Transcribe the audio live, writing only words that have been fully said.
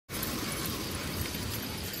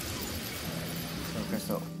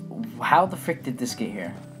crystal. How the frick did this get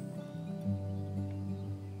here?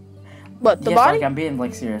 What, the yes, body? Like, I'm being,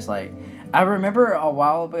 like, serious. Like, I remember a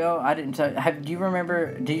while ago, I didn't tell do you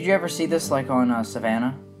remember, did you ever see this, like, on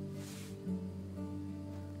Savannah?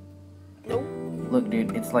 Nope. Look,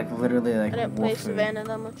 dude, it's, like, literally, like, I didn't play wolf food. Savannah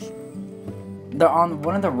that much. On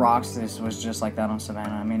one of the rocks, this was just like that on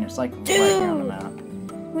Savannah. I mean, it's, like, right here on the map.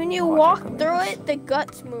 When you Cuatro walk Colina-Wolfs. through it, the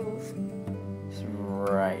guts move. It's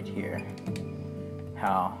right here.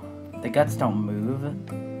 How? The guts don't move.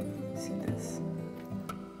 See this?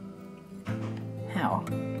 How?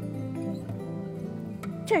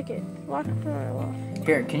 Check it. Walk through it.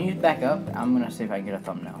 Here, can you back up? I'm gonna see if I can get a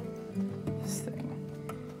thumbnail. This thing.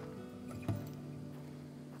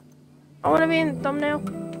 I want to be in the thumbnail.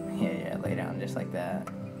 Yeah, lay down just like that.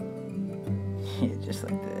 Yeah, just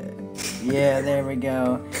like that. Yeah, there we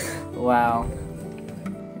go. Wow.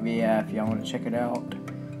 Yeah, if y'all want to check it out.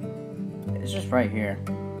 It's just right here.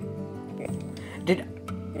 Did...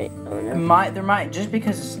 Wait, oh, there might, just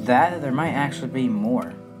because it's that, there might actually be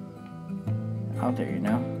more out there, you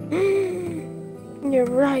know? You're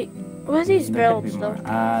right. What are these There could be builds, more. though?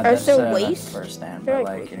 That's, there that's waste? first stand, They're but,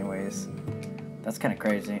 like like, waste. anyways. That's kind of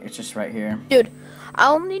crazy. It's just right here. Dude, I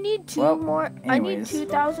only need Well, more. I need anyways.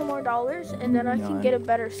 $2,000 more, and then I can Going. get a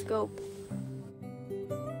better scope.